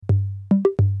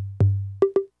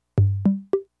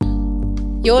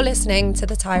You're listening to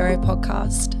the Tyro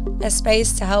podcast, a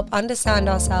space to help understand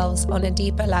ourselves on a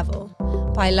deeper level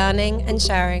by learning and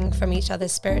sharing from each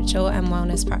other's spiritual and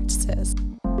wellness practices.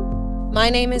 My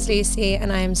name is Lucy,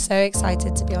 and I am so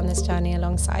excited to be on this journey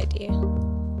alongside you.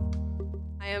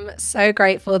 I am so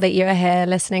grateful that you are here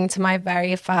listening to my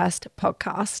very first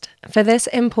podcast. For this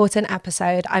important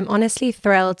episode, I'm honestly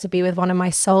thrilled to be with one of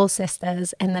my soul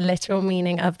sisters in the literal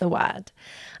meaning of the word.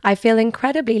 I feel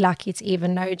incredibly lucky to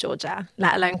even know Georgia,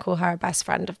 let alone call her a best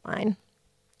friend of mine.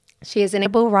 She is an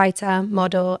able writer,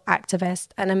 model, activist,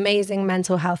 and amazing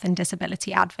mental health and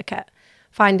disability advocate,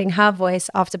 finding her voice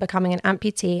after becoming an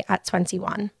amputee at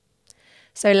 21.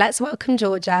 So let's welcome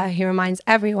Georgia, who reminds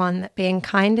everyone that being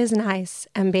kind is nice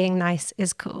and being nice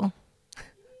is cool.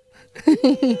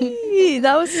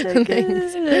 That was so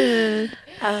good.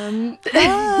 Hi.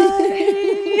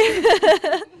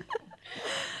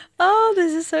 Oh,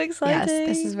 this is so exciting.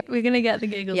 Yes, we're going to get the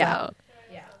giggles out.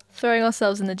 Yeah. Throwing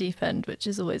ourselves in the deep end, which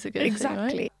is always a good thing,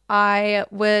 right? I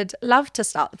would love to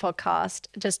start the podcast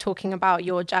just talking about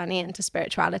your journey into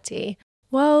spirituality.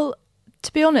 Well,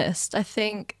 to be honest, I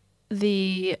think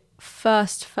the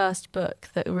first book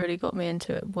that really got me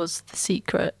into it was The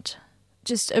Secret.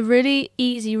 Just a really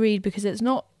easy read because it's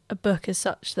not a book as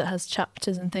such that has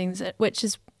chapters and things, which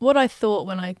is what I thought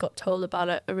when I got told about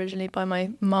it originally by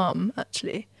my mum,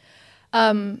 actually.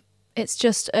 It's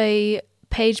just a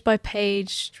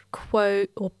page-by-page quote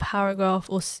or paragraph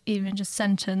or even just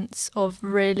sentence of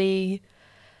really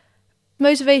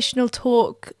motivational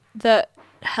talk that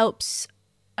helps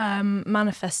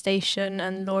manifestation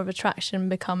and law of attraction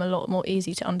become a lot more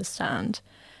easy to understand.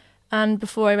 And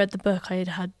before I read the book, I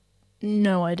had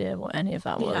no idea what any of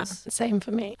that was. Yeah, same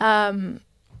for me.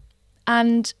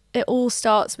 And it all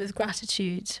starts with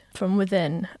gratitude from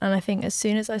within. And I think as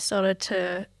soon as I started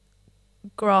to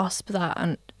grasp that,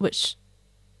 and which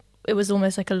it was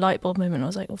almost like a light bulb moment, I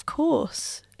was like, of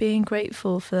course, being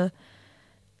grateful for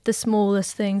the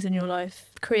smallest things in your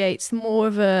life creates more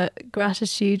of a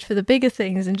gratitude for the bigger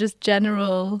things and just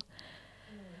general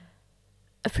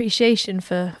appreciation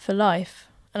for life.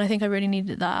 And I think I really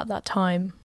needed that at that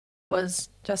time. Was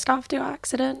just after your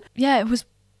accident? Yeah, it was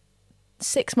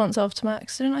 6 months after my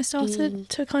accident I started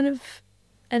to kind of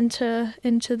enter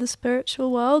into the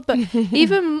spiritual world. But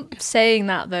even saying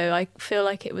that, though, I feel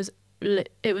like it was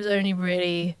only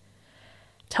really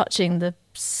touching the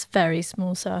very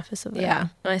small surface of it. Yeah.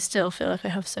 And I still feel like I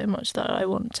have so much that I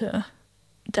want to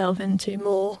delve into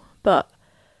more. But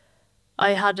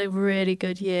I had a really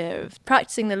good year of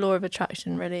practicing the law of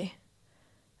attraction, really.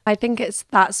 I think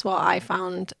that's what I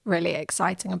found really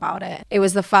exciting about it. It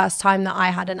was the first time that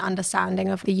I had an understanding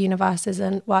of the universe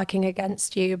isn't working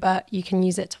against you, but you can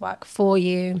use it to work for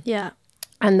you. Yeah.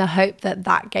 And the hope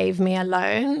that gave me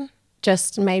alone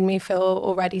just made me feel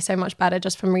already so much better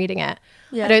just from reading it.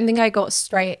 Yeah. I don't think I got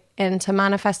straight into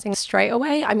manifesting straight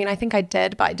away. I mean, I think I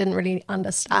did, but I didn't really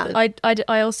understand.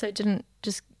 I also didn't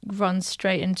just run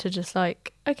straight into just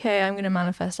like, okay, I'm going to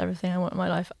manifest everything I want in my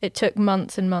life. It took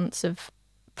months and months of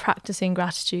practicing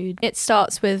gratitude. It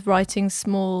starts with writing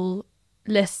small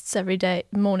lists every day,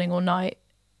 morning or night,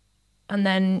 and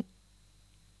then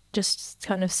just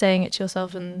kind of saying it to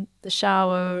yourself in the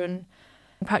shower and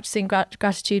practicing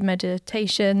gratitude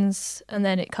meditations. And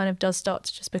then it kind of does start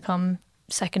to just become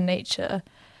second nature.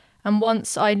 And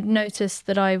once I noticed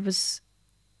that I was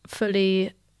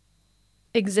fully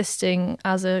existing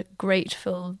as a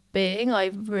grateful being,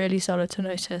 I really started to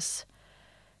notice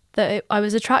that I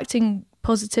was attracting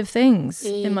positive things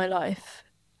in my life.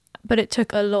 But it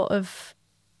took a lot of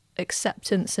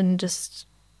acceptance and just,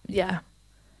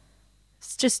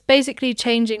 it's just basically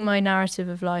changing my narrative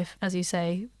of life. As you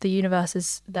say, the universe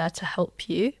is there to help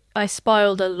you. I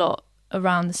spiraled a lot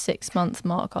around the 6-month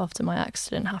mark after my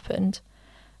accident happened.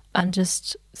 And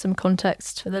just some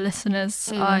context for the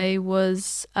listeners, I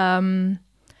was,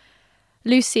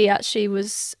 Lucy actually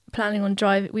was planning on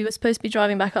driving. We were supposed to be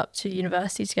driving back up to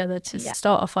university together to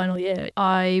start our final year.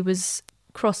 I was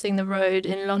crossing the road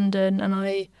in London and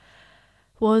I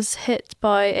was hit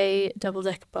by a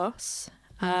double-decker bus.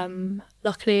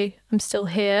 Luckily, I'm still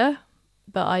here,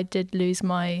 but I did lose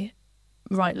my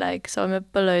right leg, so I'm a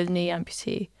below-the-knee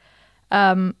amputee.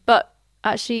 But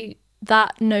actually,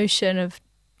 that notion of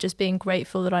just being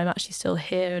grateful that I'm actually still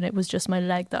here and it was just my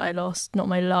leg that I lost, not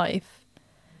my life,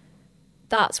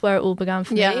 that's where it all began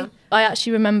for me. I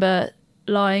actually remember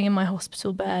lying in my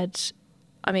hospital bed,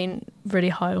 I mean, really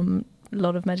high on a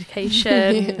lot of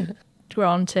medication.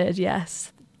 Granted,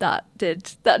 yes, that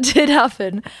did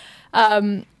happen.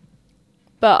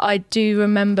 But I do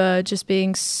remember just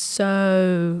being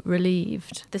so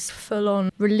relieved, this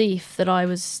full-on relief that I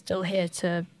was still here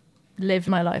to live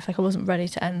my life. Like I wasn't ready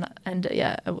to end it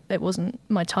yet. It wasn't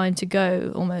my time to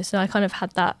go almost. And I kind of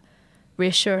had that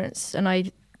reassurance. And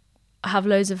I have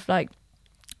loads of like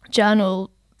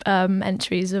journal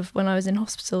entries of when I was in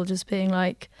hospital, just being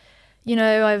like, you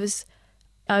know, I was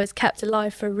kept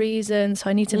alive for a reason, so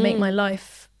I need to make my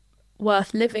life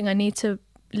worth living. I need to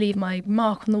leave my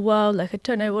mark on the world. Like I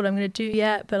don't know what I'm going to do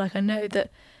yet, but like I know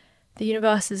that the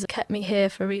universe has kept me here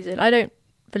for a reason. I don't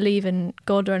believe in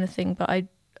God or anything, but I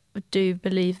do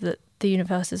believe that the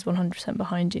universe is 100%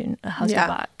 behind you and has your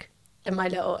back. In my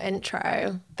little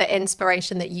intro, the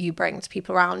inspiration that you bring to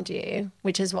people around you,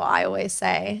 which is what I always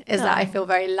say, is that I feel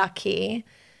very lucky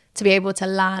to be able to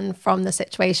learn from the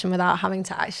situation without having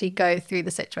to actually go through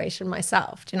the situation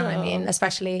myself. Do you know what I mean?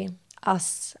 Especially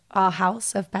us, our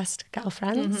house of best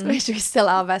girlfriends, which we still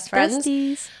are best friends.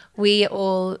 Besties. We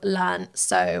all learned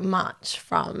so much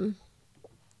from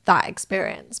that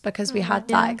experience because we had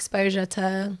that exposure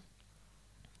to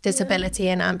disability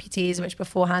and amputees, which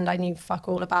beforehand I knew fuck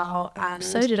all about. And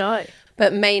so did I.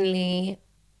 But mainly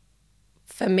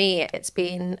for me, it's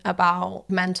been about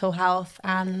mental health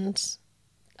and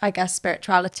I guess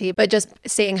spirituality, but just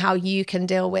seeing how you can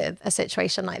deal with a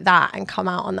situation like that and come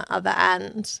out on the other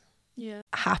end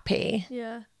happy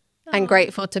and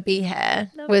grateful to be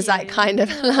here. Love was you. like kind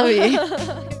of love you.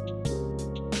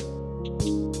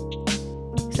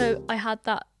 So I had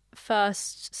that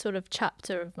first sort of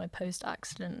chapter of my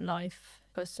post-accident life.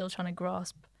 I was still trying to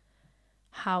grasp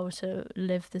how to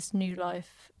live this new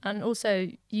life. And also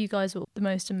you guys were the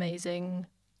most amazing,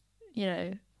 you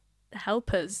know,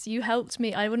 helpers. You helped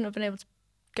me. I wouldn't have been able to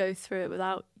go through it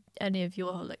without any of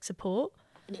your like support.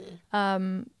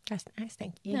 That's nice,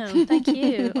 thank you. No, thank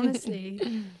you,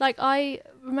 honestly. Like I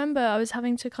remember I was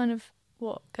having to kind of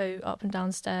go up and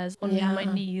down stairs on my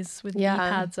knees with knee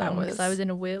pads on because I was in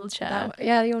a wheelchair.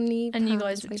 Your knee pads. And you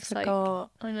guys were just like,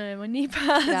 I know, my knee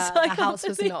pads. Yeah, the house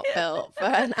was not built for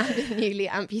an newly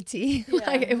amputee. Yeah,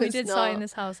 like, it was we did not... sign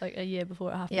this house like a year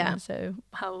before it happened, so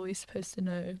how are we supposed to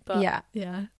know? But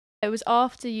yeah. It was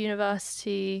after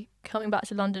university, coming back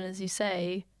to London, as you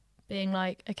say, being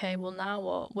like, okay, well now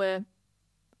what? We're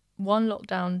one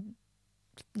lockdown,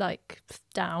 like,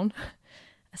 down,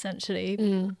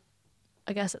 essentially.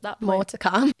 I guess at that point. More to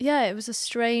come. Yeah, it was a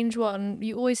strange one.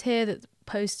 You always hear that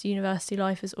post-university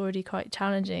life is already quite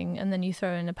challenging, and then you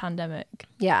throw in a pandemic.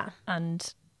 Yeah.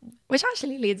 And which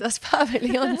actually leads us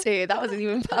perfectly onto, that wasn't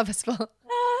even purposeful,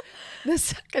 the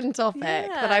second topic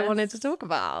that I wanted to talk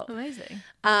about. Amazing.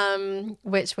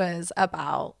 Which was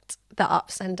about the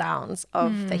ups and downs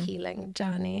of the healing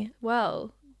journey.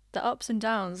 Well, the ups and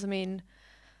downs, I mean,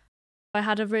 I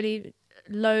had a really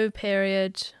low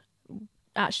period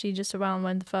actually just around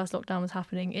when the first lockdown was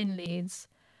happening in Leeds,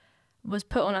 was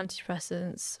put on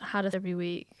antidepressants, had a every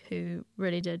week who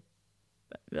really did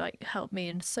like help me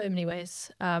in so many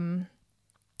ways. And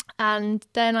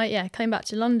then I came back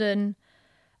to London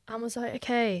and was like,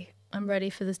 okay, I'm ready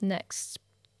for this next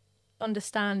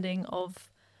understanding of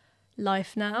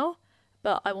life now,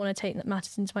 but I want to take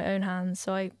matters into my own hands.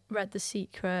 So I read The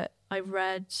Secret. I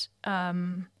read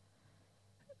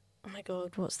oh my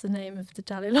god, what's the name of the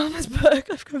Dalai Lama's book?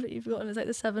 I've completely forgotten. It's like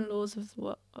The 7 Laws of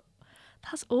what?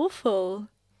 That's awful.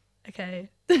 Okay.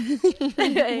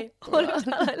 Anyway, all of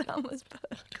Dalai Lama's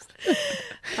books.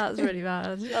 That's really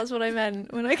bad. That's what I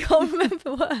meant when I can't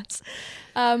remember words.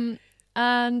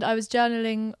 And I was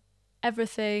journaling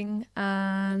everything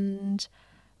and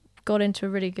got into a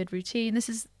really good routine. This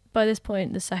is, by this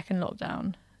point, the second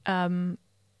lockdown.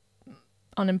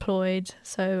 Unemployed,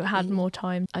 so had more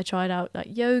time. I tried out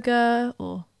like yoga,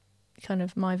 or kind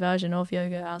of my version of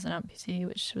yoga as an amputee,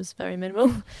 which was very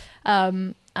minimal,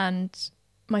 and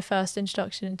my first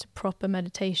introduction into proper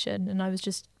meditation. And I was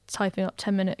just typing up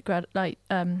 10-minute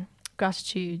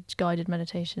gratitude guided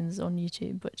meditations on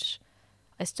YouTube, which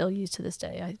I still use to this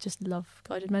day. I just love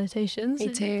guided meditations. Me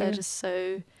too. They're just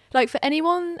so, like, for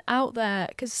anyone out there,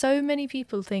 because so many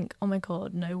people think, oh my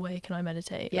god, no way can I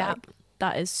meditate. Yeah. Like,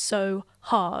 that is so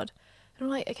hard. And I'm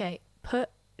like, okay,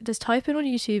 just type in on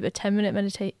YouTube a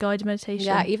 10-minute guided meditation.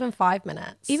 Yeah, even 5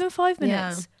 minutes. Even 5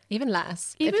 minutes. Yeah. Even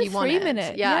less. Even if you 3 want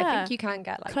minutes. Yeah, I think you can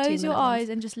get like close your eyes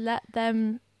and just let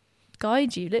them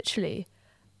guide you, literally.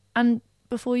 And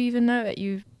before you even know it,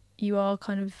 you are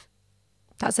kind of...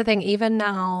 That's the thing. Even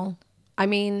now, I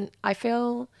mean, I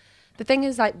feel... The thing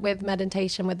is, like, with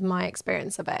meditation, with my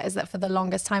experience of it, is that for the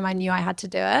longest time I knew I had to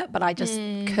do it, but I just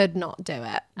could not do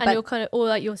it. And you're kind of, or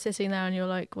like you're sitting there and you're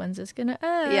like, when's this gonna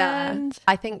end? Yeah.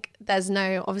 I think there's,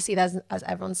 as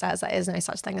everyone says, there is no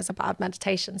such thing as a bad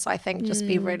meditation. So I think just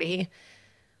be really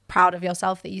proud of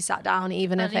yourself that you sat down,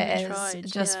 even if And it even is tried,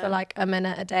 just yeah. for like a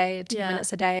minute a day, 2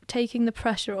 minutes a day. Taking the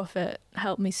pressure off it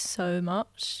helped me so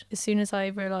much. As soon as I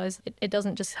realised it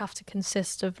doesn't just have to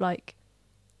consist of like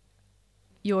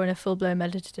you're in a full-blown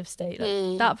meditative state.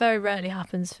 Like, that very rarely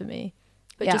happens for me.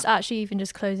 But just actually even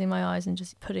just closing my eyes and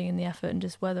just putting in the effort, and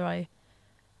just whether I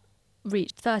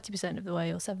reach 30% of the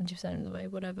way or 70% of the way,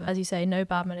 whatever. As you say, no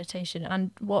bad meditation.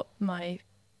 And what my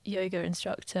yoga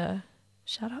instructor,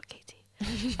 shout out Katie,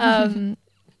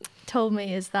 told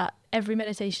me is that every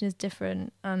meditation is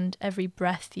different and every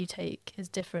breath you take is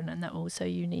different, and they're all so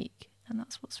unique. And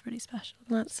that's what's really special.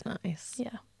 That's nice.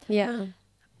 Yeah. Yeah.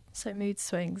 So mood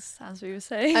swings, as we were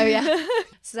saying. Oh, yeah.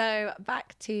 So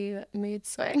back to mood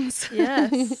swings.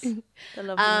 Yes. The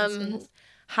lovely mood swings.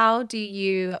 How do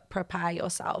you prepare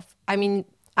yourself? I mean,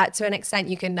 to an extent,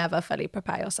 you can never fully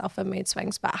prepare yourself for mood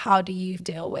swings, but how do you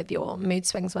deal with your mood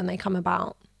swings when they come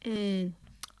about?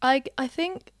 I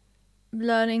think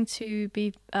learning to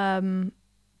be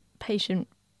patient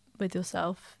with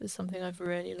yourself is something I've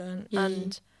really learned.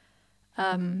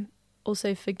 And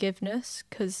also forgiveness,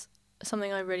 because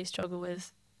something I really struggle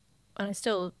with, and I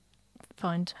still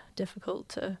find difficult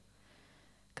to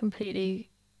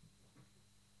completely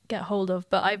get hold of,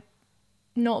 but I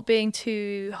not being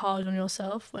too hard on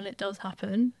yourself when it does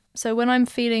happen. So when I'm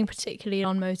feeling particularly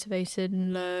unmotivated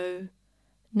and low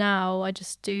now, I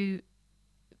just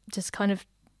kind of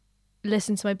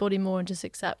listen to my body more and just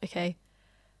accept, okay,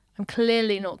 I'm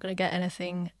clearly not going to get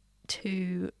anything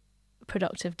too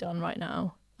productive done right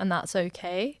now, and that's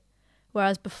okay.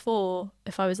 Whereas before,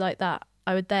 if I was like that,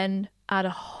 I would then add a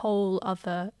whole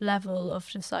other level of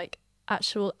just like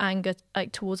actual anger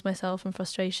like towards myself and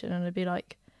frustration, and it'd be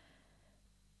like,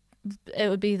 it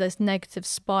would be this negative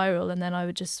spiral, and then I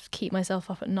would just keep myself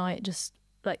up at night just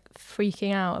like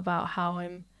freaking out about how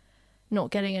I'm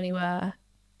not getting anywhere.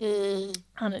 And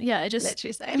it just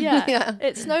Literally same. yeah,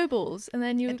 it snowballs, and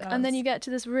then you get to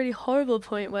this really horrible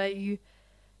point where you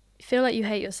feel like you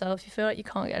hate yourself, you feel like you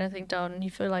can't get anything done, and you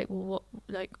feel like, well,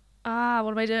 what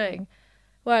am I doing?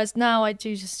 Whereas now I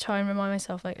do just try and remind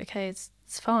myself, like, okay, it's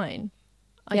fine.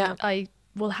 I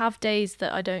will have days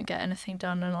that I don't get anything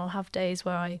done, and I'll have days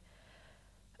where I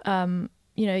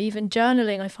even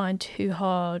journaling I find too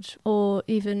hard, or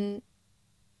even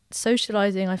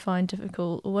socializing I find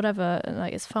difficult, or whatever, and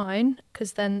like, it's fine,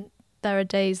 because then there are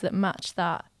days that match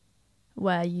that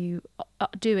where you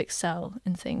do excel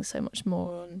in things so much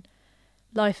more. And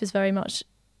life is very much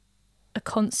a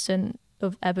constant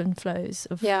of ebb and flows,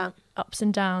 of ups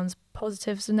and downs,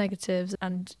 positives and negatives.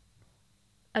 And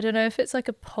I don't know if it's like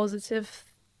a positive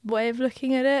way of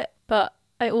looking at it, but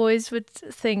I always would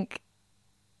think,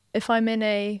 if I'm in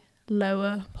a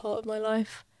lower part of my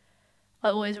life, I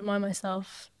always remind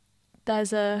myself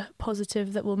there's a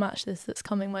positive that will match this that's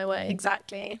coming my way.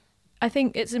 Exactly. I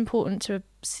think it's important to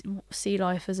see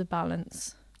life as a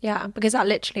balance. Yeah, because that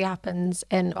literally happens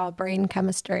in our brain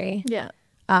chemistry. Yeah.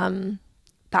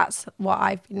 That's what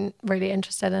I've been really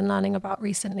interested in learning about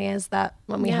recently, is that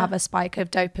when we have a spike of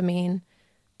dopamine,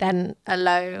 then a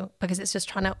low, because it's just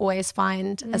trying to always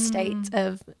find a state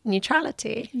of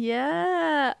neutrality.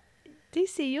 Yeah.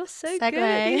 DC, you're so Segue. good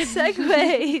at these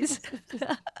segues.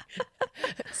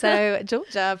 So,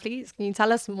 Georgia, please, can you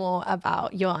tell us more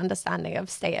about your understanding of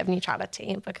state of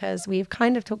neutrality? Because we've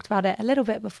kind of talked about it a little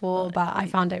bit before, but I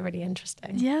found it really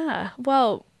interesting. Yeah.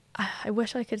 Well, I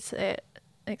wish I could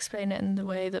explain it in the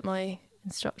way that my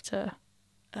instructor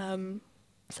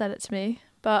said it to me.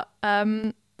 But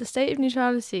the state of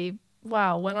neutrality,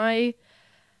 wow, when I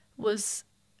was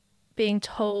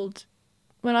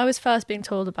first being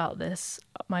told about this,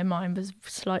 my mind was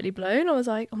slightly blown. I was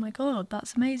like, oh my God,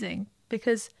 that's amazing.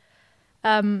 Because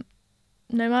no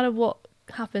matter what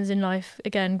happens in life,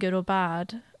 again, good or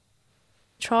bad,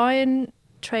 try and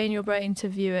train your brain to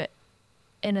view it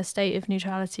in a state of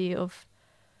neutrality of,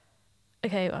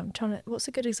 okay, what's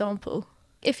a good example?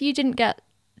 If you didn't get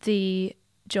the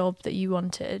job that you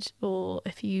wanted, or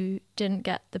if you didn't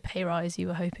get the pay rise you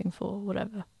were hoping for,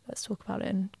 whatever, let's talk about it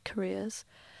in careers.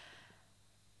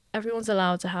 Everyone's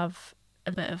allowed to have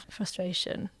a bit of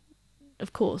frustration,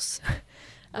 of course.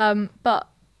 But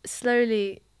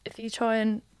slowly, if you try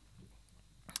and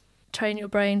train your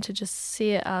brain to just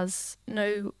see it as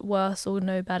no worse or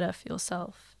no better for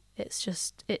yourself, it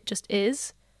just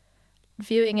is,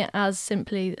 viewing it as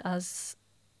simply as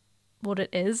what it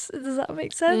is. Does that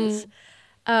make sense?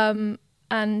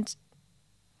 And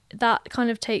that kind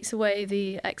of takes away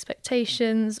the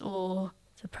expectations or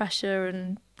the pressure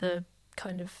and the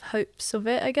kind of hopes of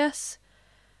it, I guess.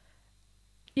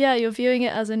 Yeah, you're viewing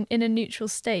it as in a neutral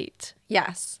state.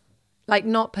 Yes. Like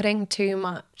not putting too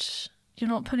much you're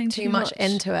not putting too much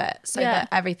into it, so that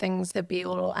everything's the be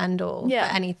all or end all for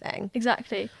anything.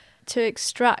 Exactly. To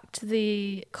extract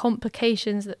the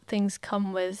complications that things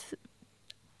come with,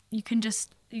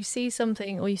 you see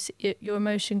something, or your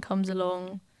emotion comes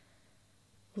along,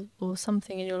 or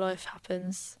something in your life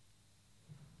happens.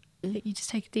 You just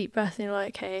take a deep breath and you're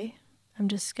like, okay, I'm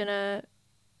just gonna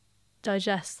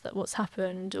digest what's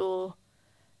happened. Or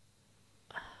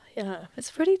it's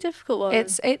a pretty difficult one.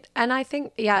 And I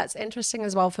think it's interesting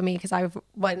as well for me, because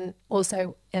when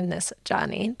also in this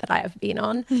journey that I have been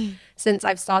on since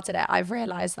I've started it, I've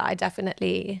realized that I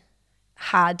definitely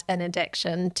had an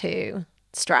addiction to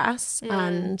stress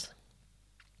and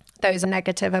those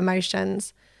negative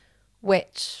emotions,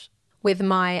 which with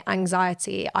my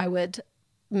anxiety I would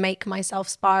make myself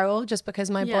spiral, just because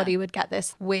my body would get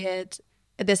this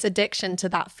addiction to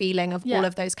that feeling of all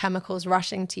of those chemicals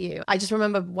rushing to you. I just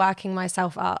remember working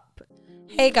myself up.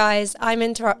 Hey guys, I'm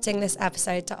interrupting this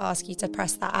episode to ask you to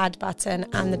press that add button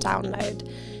and the download.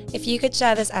 If you could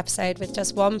share this episode with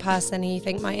just one person who you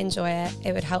think might enjoy it,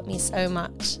 it would help me so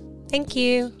much. Thank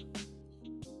you.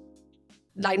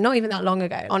 Like, not even that long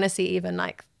ago, honestly, even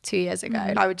like 2 years ago,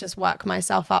 I would just work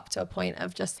myself up to a point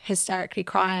of just hysterically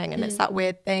crying, and it's that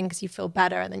weird thing because you feel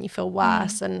better and then you feel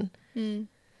worse.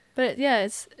 But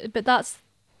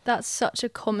that's such a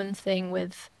common thing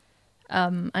with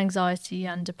anxiety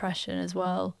and depression as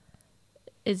well.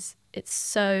 It's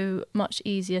so much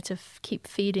easier to keep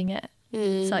feeding it.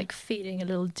 It's like feeding a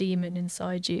little demon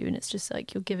inside you, and it's just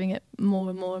like you're giving it more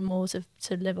and more and more to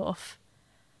live off,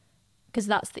 because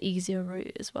that's the easier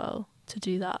route as well, to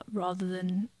do that, rather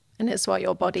than... And it's what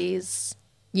your body's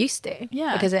used to.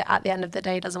 Yeah. Because it, at the end of the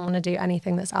day, doesn't want to do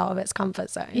anything that's out of its comfort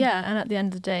zone. Yeah, and at the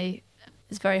end of the day,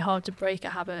 it's very hard to break a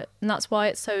habit. And that's why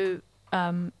it's so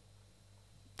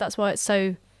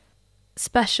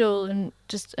special and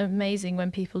just amazing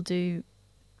when people do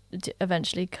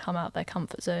eventually come out their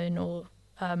comfort zone, or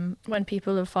when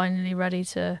people are finally ready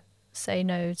to say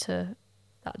no to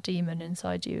that demon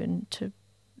inside you and to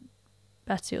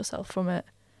better yourself from it.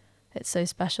 It's so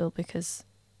special because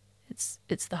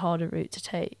it's the harder route to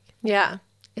take. Yeah,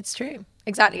 it's true.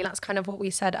 Exactly. That's kind of what we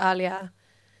said earlier,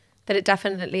 that it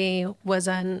definitely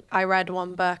wasn't, I read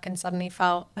one book and suddenly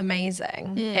felt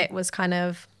amazing. It was kind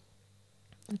of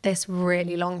this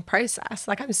really long process.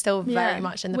 Like, I'm still very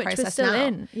much in the process we're still now.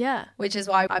 In. Yeah. Which is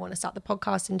why I want to start the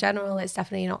podcast in general. It's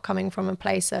definitely not coming from a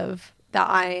place of that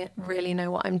I really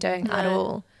know what I'm doing at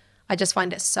all. I just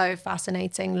find it so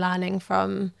fascinating learning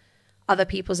from other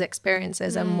people's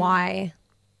experiences and why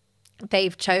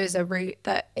they've chose a route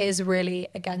that is really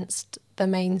against the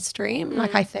mainstream.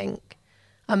 Like, I think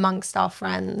amongst our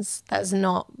friends, there's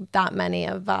not that many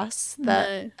of us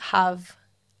that have,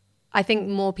 I think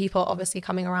more people obviously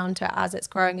coming around to it as it's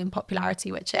growing in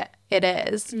popularity, which it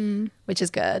is, which is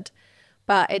good.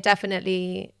 But it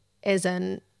definitely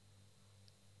isn't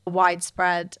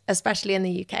widespread, especially in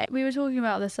the UK. We were talking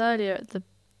about this earlier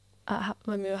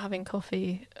when we were having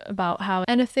coffee, about how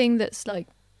anything that's like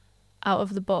out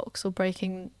of the box or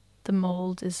breaking the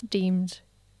mold is deemed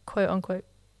quote unquote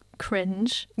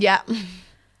cringe. Yeah.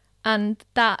 And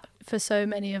that, for so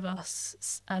many of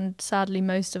us, and sadly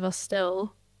most of us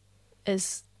still,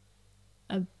 is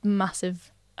a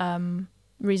massive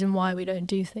reason why we don't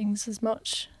do things as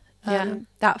much.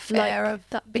 That fear of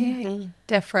that being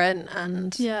different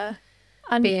and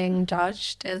being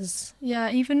judged is...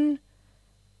 Yeah, even,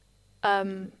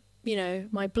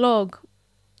 my blog,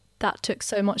 that took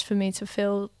so much for me to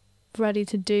feel ready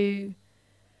to do.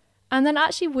 And then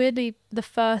actually, weirdly, the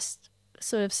first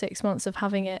sort of 6 months of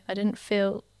having it,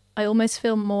 I almost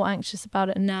feel more anxious about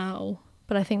it now.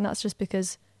 But I think that's just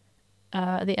because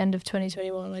at the end of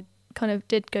 2021, I kind of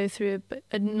did go through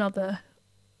another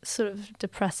sort of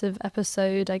depressive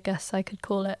episode, I guess I could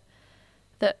call it,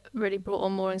 that really brought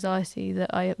on more anxiety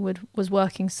that I was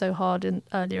working so hard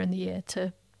earlier in the year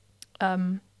to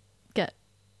get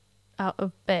out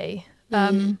of bay.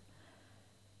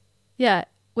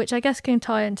 Which I guess can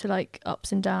tie into like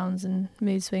ups and downs and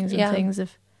mood swings and things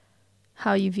of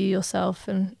how you view yourself.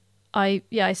 And I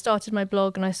started my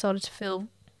blog and I started to feel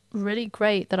really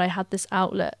great that I had this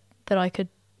outlet that I could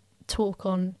talk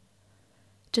on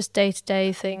just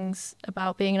day-to-day things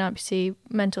about being an amputee,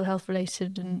 mental health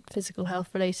related and physical health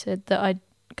related, that I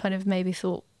kind of maybe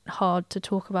thought hard to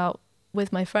talk about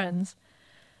with my friends.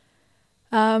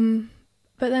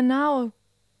 But then now,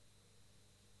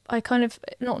 I kind of,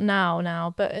 not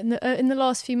now, but in the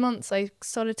last few months, I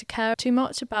started to care too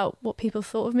much about what people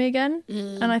thought of me again.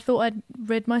 And I thought I'd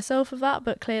rid myself of that,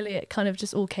 but clearly it kind of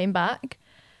just all came back.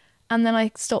 And then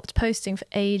I stopped posting for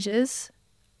ages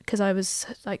because I was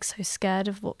like so scared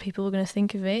of what people were going to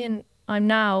think of me. And I'm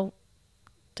now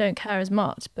don't care as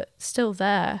much, but still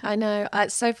there. I know.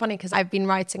 It's so funny because I've been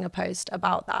writing a post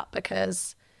about that,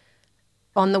 because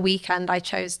on the weekend I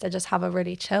chose to just have a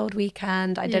really chilled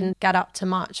weekend. I didn't get up to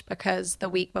much because the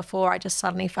week before I just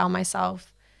suddenly found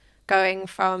myself going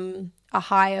from a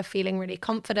high of feeling really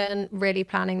confident, really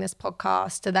planning this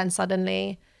podcast, to then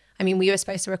suddenly, I mean, we were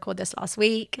supposed to record this last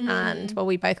week and well,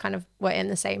 we both kind of were in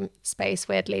the same space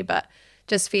weirdly, but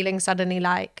just feeling suddenly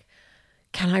like,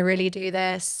 can I really do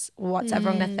this? What's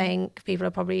everyone going to think? People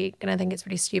are probably going to think it's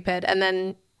really stupid. And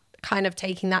then kind of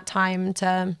taking that time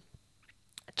to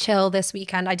chill this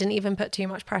weekend. I didn't even put too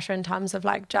much pressure in terms of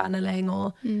like journaling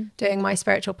or doing my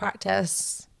spiritual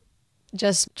practice,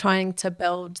 just trying to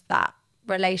build that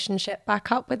relationship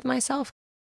back up with myself.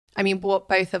 I mean, what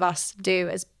both of us do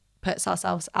is puts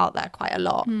ourselves out there quite a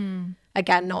lot.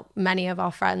 Again, not many of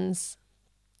our friends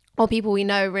or people we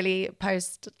know really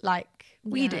post like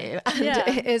we do, and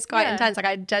it is quite intense. Like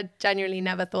I genuinely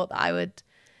never thought that I would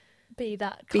be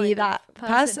that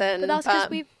person. But that's because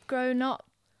we've grown up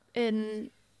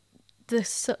in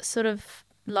this sort of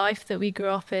life that we grew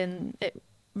up in. It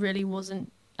really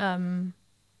wasn't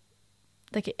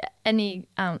like any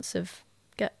ounce of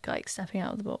like stepping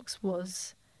out of the box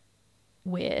was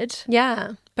weird.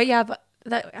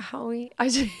 But how we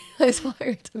that's why we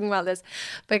were talking about this,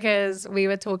 because we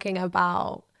were talking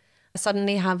about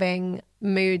suddenly having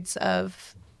moods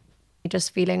of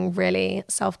just feeling really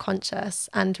self-conscious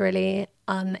and really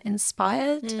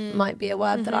uninspired might be a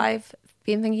word that I've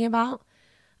been thinking about,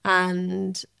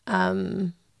 and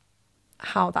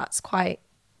how that's quite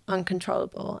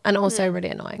uncontrollable and also really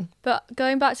annoying. But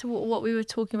going back to what we were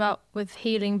talking about with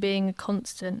healing being a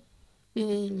constant,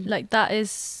 like that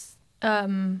is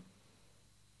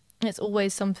it's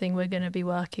always something we're going to be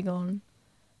working on.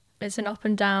 It's an up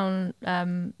and down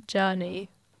journey.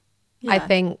 I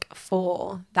think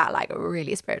for that like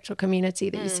really spiritual community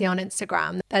that you see on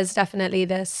Instagram, there's definitely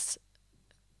this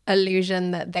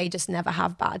illusion that they just never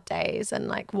have bad days, and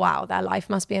like, wow, their life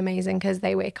must be amazing because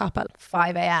they wake up at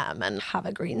 5 a.m. and have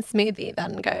a green smoothie,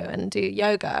 then go and do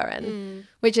yoga, and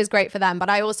which is great for them. But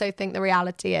I also think the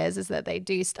reality is that they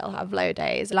do still have low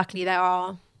days. Luckily, there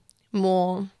are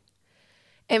more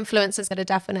influencers that are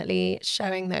definitely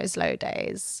showing those low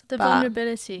days.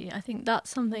 Vulnerability, I think that's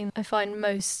something I find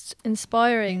most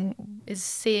inspiring, is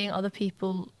seeing other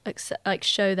people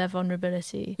show their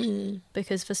vulnerability,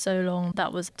 because for so long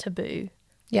that was taboo.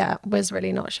 Yeah, was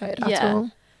really not showed at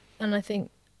all. And I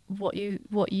think what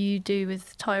you do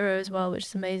with Tyro as well, which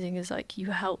is amazing, is like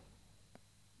you help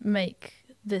make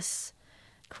this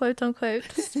quote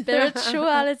unquote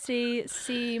spirituality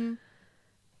seem,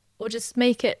 or just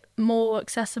make it more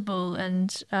accessible,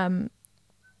 and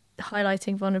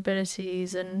highlighting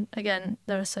vulnerabilities. And again,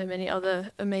 there are so many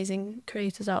other amazing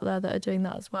creators out there that are doing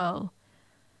that as well.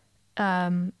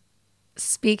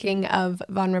 Speaking of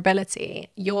vulnerability,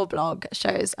 your blog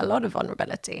shows a lot of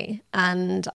vulnerability,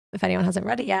 and if anyone hasn't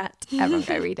read it yet, everyone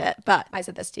go read it. But I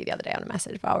said this to you the other day on a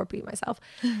message, but I'll repeat myself.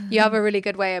 You have a really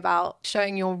good way about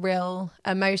showing your real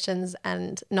emotions,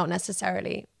 and not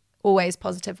necessarily always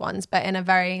positive ones, but in a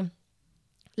very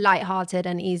lighthearted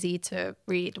and easy to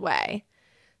read way.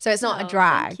 So it's not a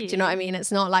drag. Do you know what I mean?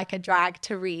 It's not like a drag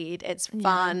to read. It's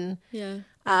fun,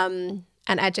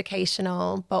 and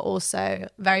educational, but also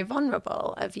very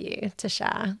vulnerable of you to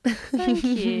share. Thank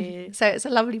you. So it's a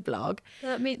lovely blog.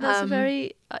 That's a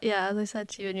very, as I said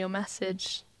to you in your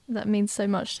message, that means so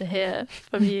much to hear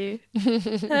from you.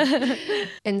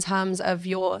 In terms of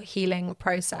your healing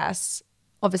process,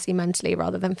 obviously mentally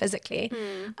rather than physically,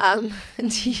 do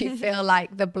you feel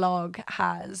like the blog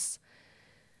has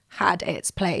had its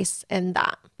place in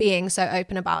that, being so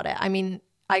open about it? I mean,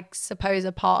 I suppose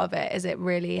a part of it is it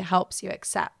really helps you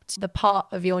accept the part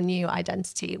of your new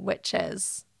identity, which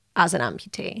is as an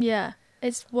amputee. Yeah,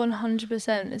 it's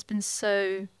 100%. It's been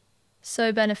so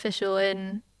beneficial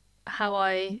in how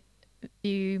I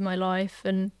view my life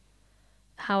and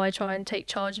how I try and take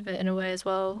charge of it in a way as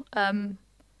well.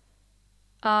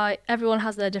 Everyone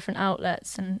has their different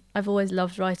outlets, and I've always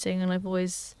loved writing, and I've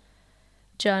always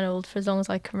journaled for as long as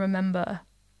I can remember.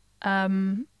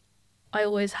 I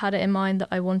always had it in mind that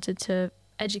I wanted to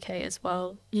educate as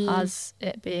well, as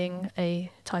it being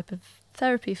a type of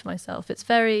therapy for myself. It's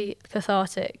very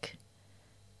cathartic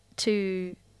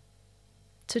to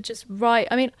just write.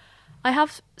 I mean, I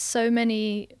have so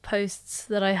many posts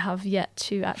that I have yet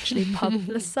to actually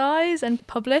publicize and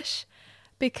publish,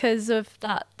 because of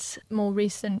that more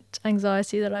recent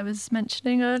anxiety that I was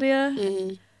mentioning earlier.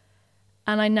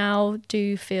 And I now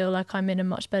do feel like I'm in a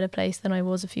much better place than I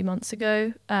was a few months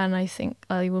ago. And I think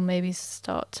I will maybe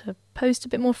start to post a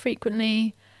bit more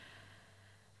frequently.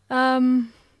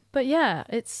 But yeah,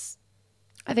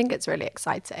 I think it's really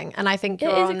exciting. And I think it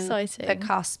you're is on exciting. the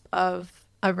cusp of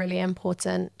a really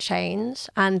important change.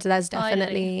 And there's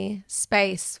definitely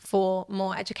space for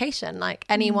more education. Like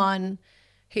anyone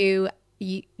who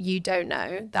you don't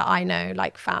know, that I know,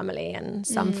 like family and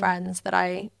some friends that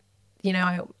I'm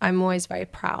always very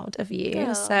proud of you.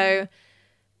 Oh. So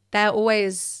they're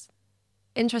always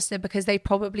interested because they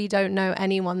probably don't know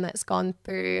anyone that's gone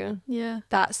through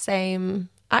that same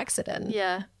accident.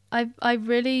 Yeah. I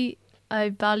value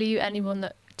anyone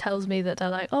that tells me that they're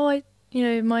like, oh,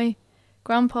 my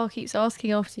grandpa keeps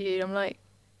asking after you. And I'm like,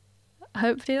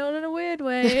 hopefully not in a weird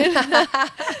way.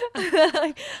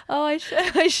 Like, oh, I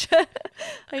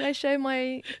show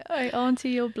my auntie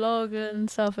your blog and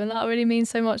stuff, and that really means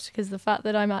so much, because the fact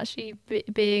that I'm actually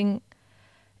being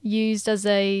used as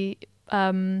a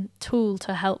tool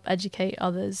to help educate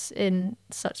others in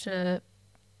such a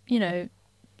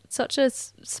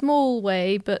small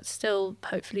way, but still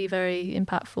hopefully very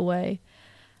impactful way.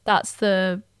 That's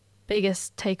the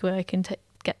biggest takeaway I can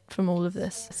get from all of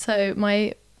this. So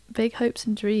my big hopes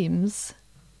and dreams,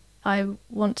 I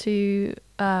want to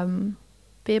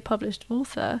be a published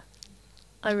author.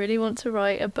 I really want to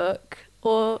write a book,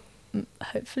 or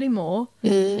hopefully more.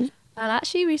 And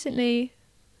actually recently,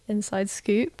 inside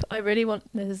scoop, I really want,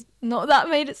 this, not that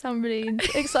made it sound really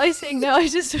exciting. No, I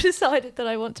just decided that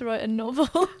I want to write a novel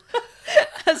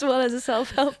as well as a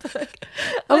self-help book.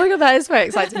 Oh my god, that is very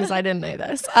exciting, because I didn't know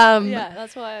this. Yeah,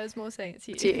 that's why I was more saying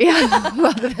it to you.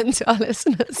 Rather than to our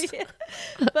listeners. Yeah.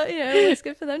 But it's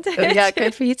good for them to hear. Yeah,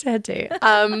 good for you to do.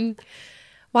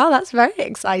 Wow, that's very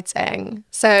exciting.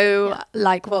 So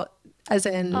like what, as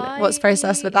in what's the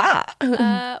process with that?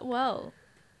 Well,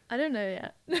 I don't know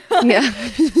yet. Yeah.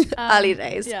 Early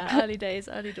days. Yeah, early days,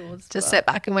 early doors. Just sit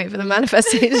back and wait for the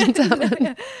manifestation to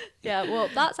happen. Yeah, well,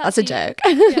 that's a joke.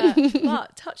 Yeah,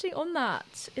 but touching on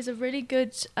that is a really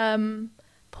good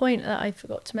point that I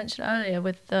forgot to mention earlier,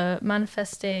 with the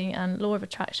manifesting and law of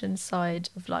attraction side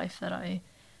of life that I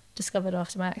discovered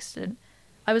after my accident.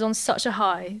 I was on such a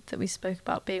high, that we spoke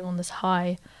about being on this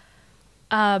high,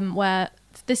 where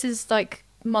this is like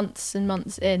months and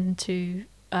months into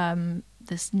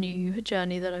this new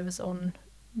journey that I was on,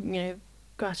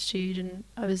 gratitude, and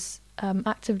I was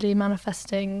actively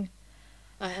manifesting.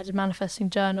 I had a manifesting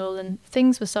journal, and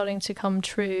things were starting to come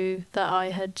true that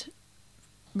I had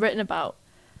written about,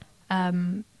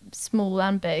 small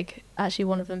and big. Actually,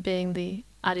 one of them being the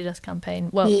Adidas campaign.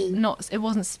 Well, it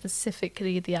wasn't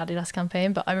specifically the Adidas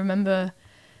campaign, but I remember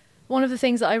one of the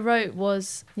things that I wrote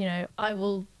was, I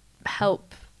will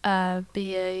help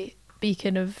be a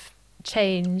beacon of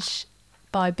change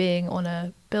by being on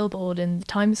a billboard in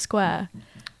Times Square.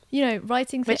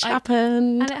 Writing which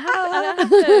happened. And it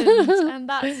happened. And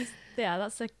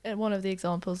that's like one of the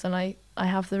examples. And I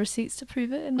have the receipts to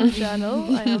prove it in my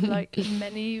journal. I have like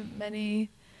many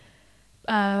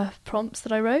prompts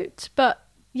that I wrote. But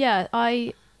yeah,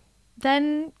 I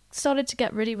then started to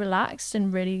get really relaxed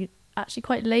and really actually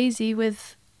quite lazy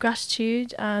with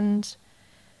gratitude. And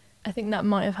I think that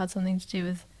might have had something to do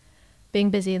with being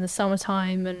busy in the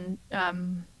summertime and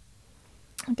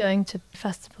going to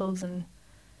festivals and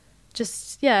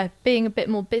just, being a bit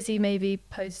more busy maybe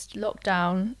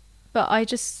post-lockdown. But I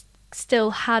just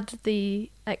still had the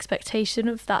expectation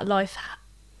of that life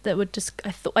that would just,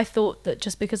 I thought that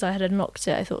just because I had unlocked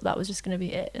it, I thought that was just going to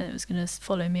be it and it was going to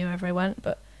follow me wherever I went.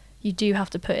 But you do have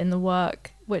to put in the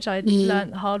work, which I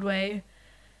learned the hard way.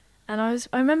 And I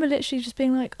remember literally just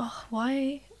being like, oh,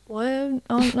 why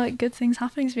aren't like good things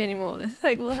happening to me anymore? It's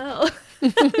like, well,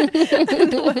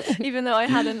 even though I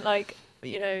hadn't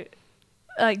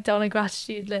done a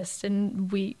gratitude list in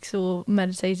weeks or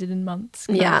meditated in months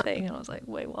kind of thing. And I was like,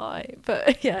 wait, why?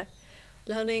 But yeah,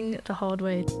 learning the hard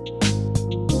way.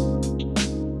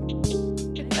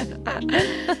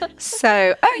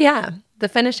 So, the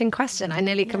finishing question. I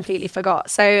nearly completely forgot.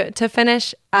 So to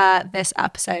finish this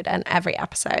episode and every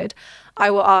episode, I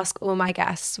will ask all my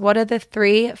guests, what are the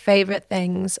 3 favorite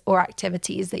things or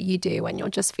activities that you do when you're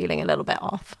just feeling a little bit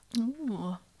off?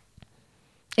 Ooh.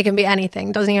 It can be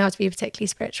anything. Doesn't even have to be particularly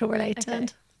spiritual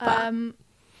related. Okay.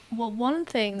 Well, one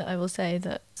thing that I will say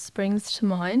that springs to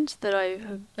mind that I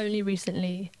have only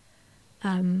recently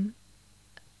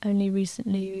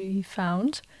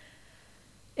found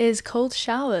is cold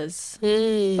showers.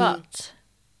 But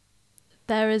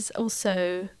there is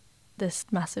also this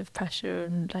massive pressure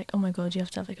and like, oh my god, you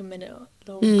have to have like a minute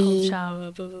long cold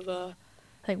shower, blah blah blah,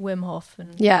 like Wim Hof and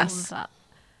all of that.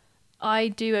 I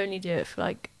do only do it for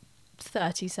like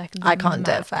 30 seconds. I can't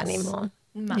do it for any more.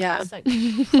 max, like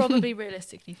probably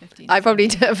realistically 15. I probably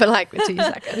do it for like 2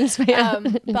 seconds.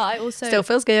 But, but I also still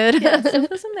feels good. Yeah, still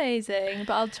feels amazing.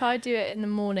 But I'll try to do it in the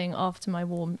morning after my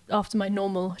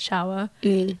normal shower.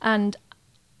 And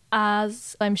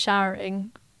as I'm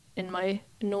showering in my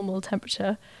normal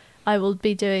temperature, I will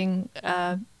be doing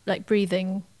like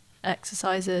breathing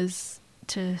exercises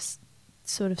to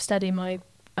sort of steady my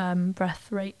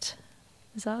breath rate.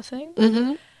 Is that a thing?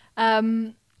 Mm-hmm.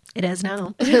 It is now.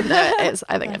 No, it is.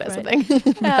 I think it is a thing.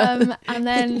 And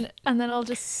then I'll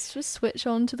just switch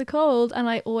on to the cold, and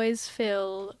I always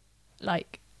feel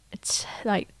like it's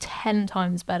like 10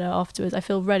 times better afterwards. I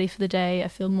feel ready for the day. I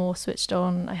feel more switched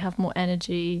on. I have more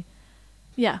energy.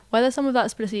 Yeah, whether some of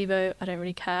that's placebo, I don't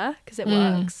really care because it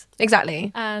works.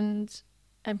 Exactly. And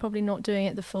I'm probably not doing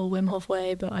it the full Wim Hof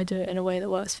way, but I do it in a way that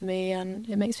works for me and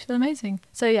it makes me feel amazing.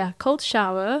 So yeah, cold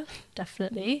shower,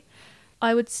 definitely.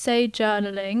 I would say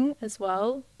journaling as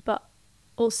well, but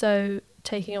also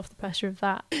taking off the pressure of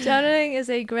that. Journaling is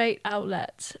a great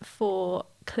outlet for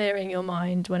clearing your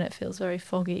mind when it feels very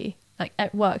foggy. Like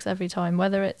it works every time,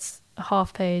 whether it's a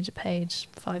half page, a page,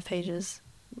 5 pages,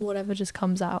 whatever just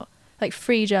comes out. Like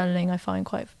free journaling I find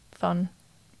quite fun.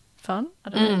 I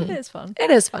don't know, it is fun.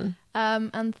 It is fun.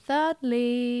 And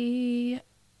thirdly,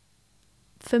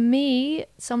 for me,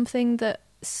 something that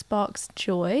sparks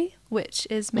joy, which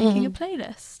is making a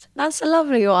playlist. That's a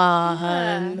lovely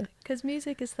one. Because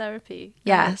music is therapy.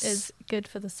 Yes. It is good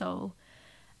for the soul.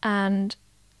 And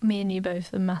me and you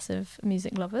both are massive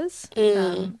music lovers.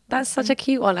 That's such a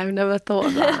cute one. I've never thought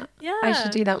of that. Yeah. I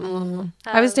should do that more.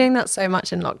 I was doing that so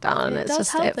much in lockdown and it's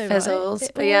just, it fizzles.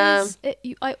 Right? But yeah.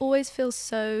 I always feel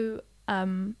so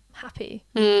happy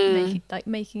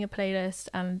making a playlist,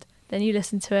 and then you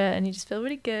listen to it and you just feel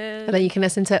really good. And then you can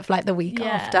listen to it for like the week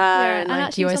after, and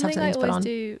like you always have something to put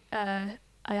on.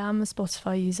 I am a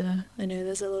Spotify user. I know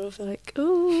there's a lot of like,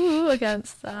 ooh,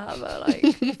 against that, but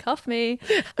like, cuff me.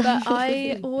 But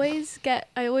I always go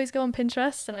on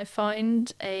Pinterest and I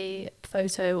find a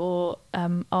photo or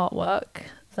artwork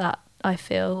that I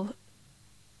feel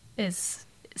is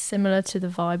similar to the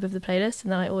vibe of the playlist,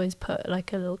 and then I always put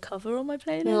like a little cover on my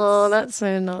playlist. Oh, that's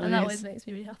so nice. And that always makes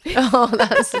me really happy. Oh,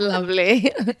 that's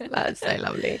lovely. That's so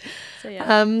lovely. So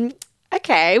yeah.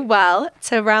 Okay, well,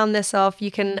 to round this off,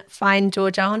 you can find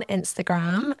Georgia on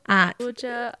Instagram at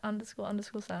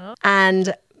Georgia__Sarah.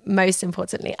 And most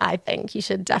importantly, I think you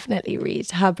should definitely read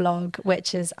her blog,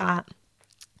 which is at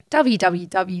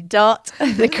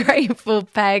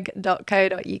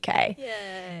www.thegratefulpeg.co.uk.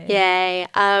 Yay.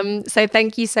 So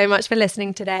thank you so much for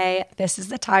listening today. This is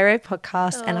the Tyro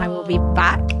podcast, and I will be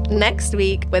back next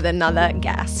week with another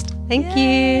guest. Thank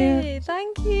you.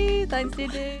 Thank you. Thanks,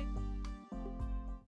 Dudu.